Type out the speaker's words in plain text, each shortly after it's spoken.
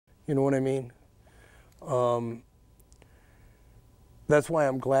You know what I mean? That's why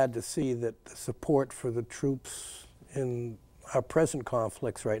I'm glad to see that the support for the troops in our present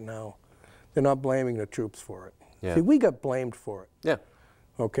conflicts right now, they're not blaming the troops for it. Yeah. See, we got blamed for it. Yeah.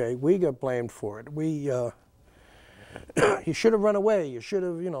 Okay, we got blamed for it. We, you should have run away. You should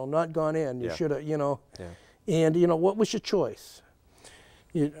have, not gone in. You should have, Yeah. And, what was your choice?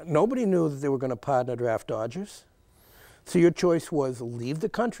 Nobody knew that they were going to pardon the draft dodgers. So your choice was leave the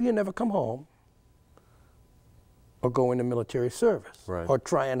country and never come home, or go into military service, Right. or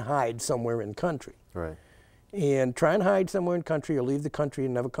try and hide somewhere in country. Right. And try and hide somewhere in country or leave the country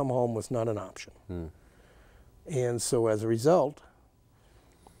and never come home was not an option. And so as a result,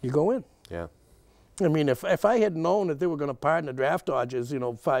 you go in. Yeah. I mean, if I had known that they were going to pardon the draft dodgers,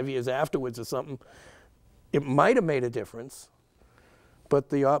 5 years afterwards or something, it might have made a difference. But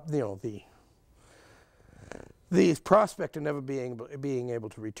the prospect of never being able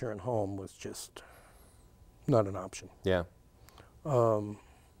to return home was just not an option. Yeah. So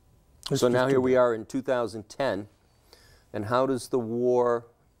now here we are in 2010, and how does the war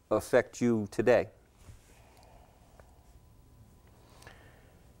affect you today?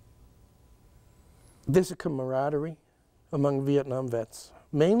 There's a camaraderie among Vietnam vets,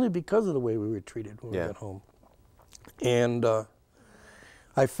 mainly because of the way we were treated when we got home. And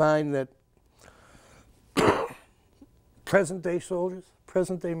I find that present-day soldiers,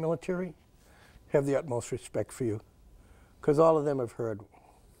 present-day military, have the utmost respect for you, because all of them have heard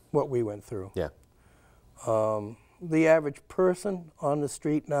what we went through. Yeah. The average person on the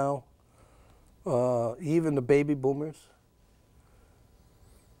street now, even the baby boomers,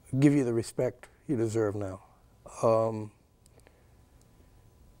 give you the respect you deserve now.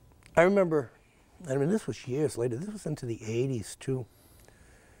 I remember, this was years later, this was into the 80s too.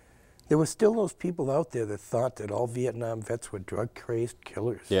 There were still those people out there that thought that all Vietnam vets were drug-crazed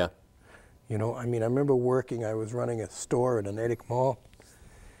killers. Yeah. I remember I was running a store at a Natick Mall,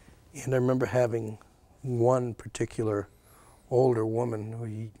 and I remember having one particular older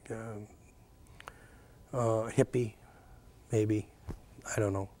woman, hippie, maybe, I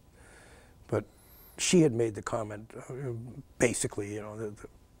don't know, but she had made the comment, basically, the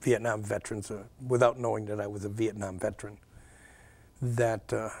Vietnam veterans, without knowing that I was a Vietnam veteran, that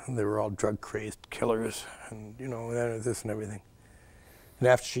they were all drug-crazed killers, and this and everything. And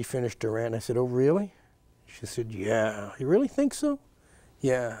after she finished her rant, I said, "Oh, really?" She said, "Yeah." "You really think so?"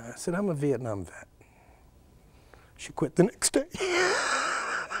 "Yeah." I said, "I'm a Vietnam vet." She quit the next day.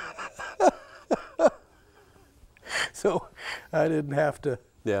 So I didn't have to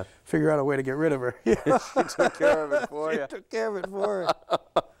figure out a way to get rid of her. She took care of it for you. She took care of it for her.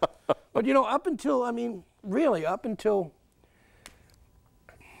 But up until, really up until,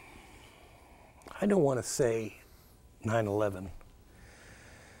 I don't want to say 9/11,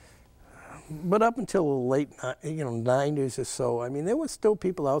 but up until the late 90s or so, there were still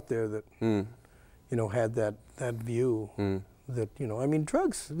people out there that had that view that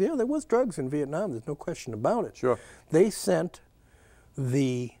drugs. Yeah, there was drugs in Vietnam. There's no question about it. Sure. They sent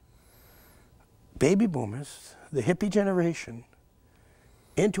the baby boomers, the hippie generation,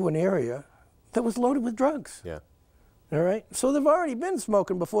 into an area that was loaded with drugs. Yeah. All right. So they've already been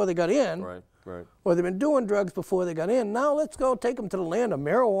smoking before they got in. Right. Right. Or they've been doing drugs before they got in. Now let's go take them to the land of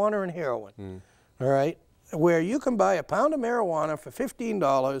marijuana and heroin. All right, where you can buy a pound of marijuana for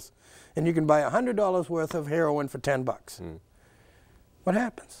 $15, and you can buy $100 worth of heroin for $10. What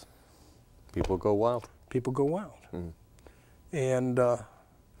happens? People go wild. People go wild. And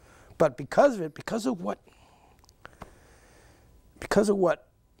but because of it, because of what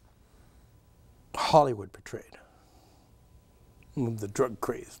Hollywood portrayed, the drug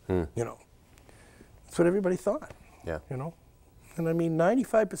craze, that's what everybody thought. Yeah. And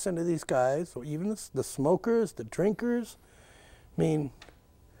 95% of these guys, or even the smokers, the drinkers, they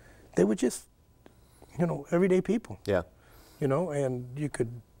were just, everyday people. Yeah. And you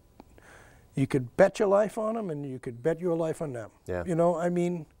could bet your life on them, and you could bet your life on them. Yeah.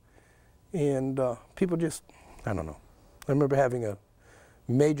 And people just, I don't know. I remember having a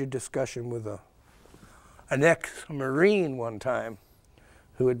major discussion with an ex-Marine one time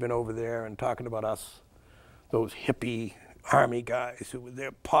who had been over there and talking about us, those hippie Army guys who were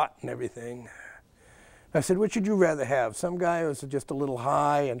there, pot and everything. I said, "What should you rather have? Some guy who's just a little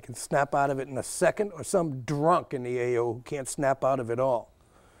high and can snap out of it in a second, or some drunk in the AO who can't snap out of it all?"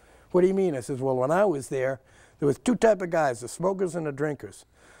 "What do you mean?" I says, "Well, when I was there was two type of guys, the smokers and the drinkers.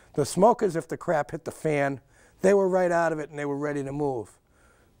 The smokers, if the crap hit the fan, they were right out of it and they were ready to move.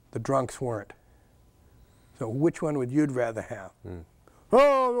 The drunks weren't. So which one would you'd rather have?"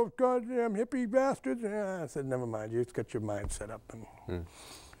 "Oh, those goddamn hippie bastards." I said, "Never mind, you've got your mind set up."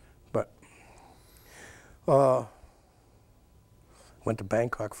 Went to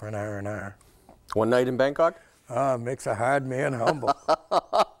Bangkok for an R&R. One night in Bangkok? Makes a hard man humble.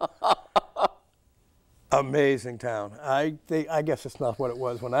 Amazing town. I guess it's not what it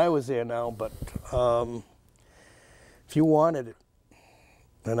was when I was there now, but if you wanted it,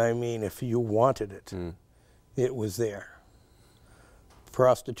 and I mean if you wanted it, it was there.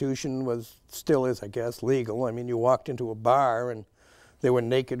 Prostitution still is, I guess, legal. I mean, you walked into a bar and there were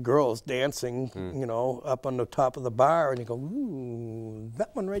naked girls dancing, you know, up on the top of the bar, and you go, ooh,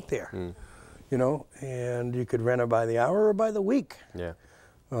 that one right there. You know, and you could rent her by the hour or by the week. Yeah.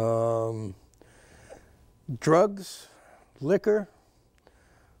 Drugs, liquor.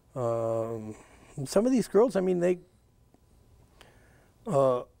 Some of these girls, I mean, they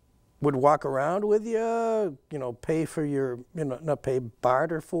would walk around with you, you know, pay for your, you know, not pay,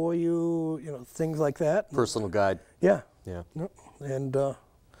 barter for you, you know, things like that. Personal guide. Yeah. Yeah. And it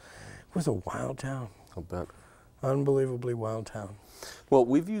was a wild town. I'll bet. Unbelievably wild town. Well,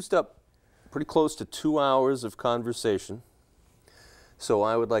 we've used up pretty close to 2 hours of conversation. So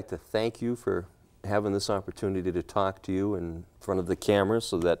I would like to thank you for having this opportunity to talk to you in front of the camera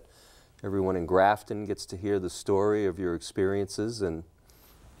so that everyone in Grafton gets to hear the story of your experiences. And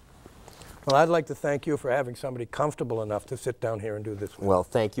well, I'd like to thank you for having somebody comfortable enough to sit down here and do this. well,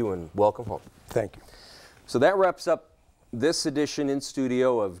 thank you and welcome home. Thank you. So that wraps up this edition in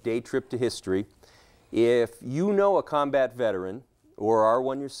studio of Day Trip to History. If you know a combat veteran or are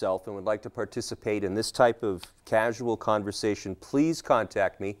one yourself and would like to participate in this type of casual conversation, please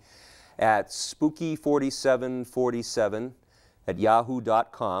contact me at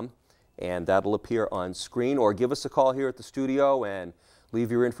spooky4747@yahoo.com, and that'll appear on screen, or give us a call here at the studio and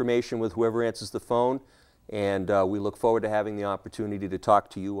leave your information with whoever answers the phone, and we look forward to having the opportunity to talk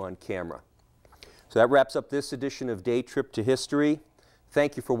to you on camera. So that wraps up this edition of Day Trip to History.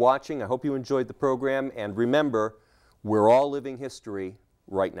 Thank you for watching. I hope you enjoyed the program, and remember, we're all living history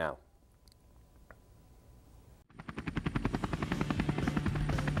right now.